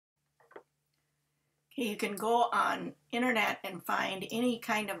Okay, you can go on internet and find any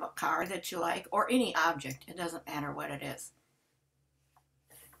kind of a car that you like or any object. It doesn't matter what it is.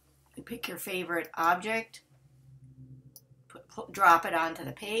 You pick your favorite object, drop it onto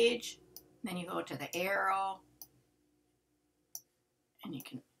the page, then you go to the arrow and you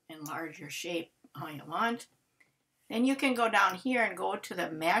can enlarge your shape how you want. Then you can go down here and go to the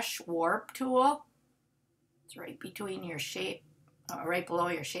mesh warp tool. It's right between your shape, right below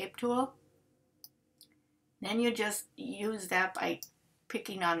your shape tool. Then you just use that by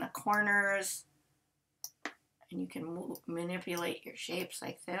picking on the corners, and you can manipulate your shapes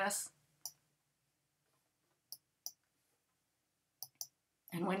like this.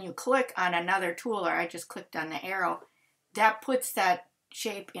 And when you click on another tool, or I just clicked on the arrow, that puts that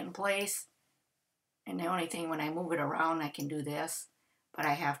shape in place. And the only thing, when I move it around, I can do this, but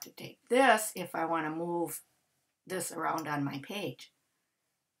I have to take this if I want to move this around on my page.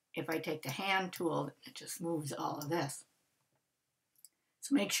 If I take the hand tool, it just moves all of this.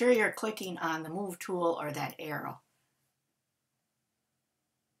 So make sure you're clicking on the move tool or that arrow.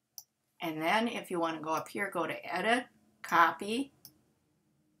 And then if you want to go up here, go to edit, copy,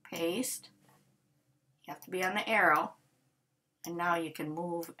 paste. You have to be on the arrow. And now you can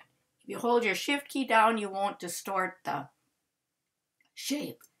move. If you hold your shift key down, you won't distort the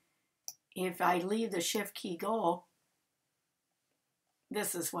shape. If I leave the shift key go,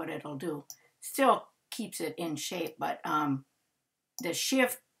 this is what it'll do. Still keeps it in shape, but the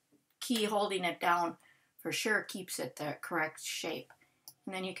shift key holding it down for sure keeps it the correct shape.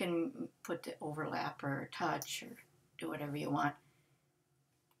 And then you can put the overlap or touch or do whatever you want.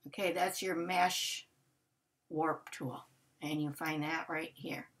 Okay, that's your mesh warp tool. And you find that right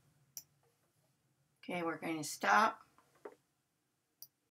here. Okay, we're going to stop.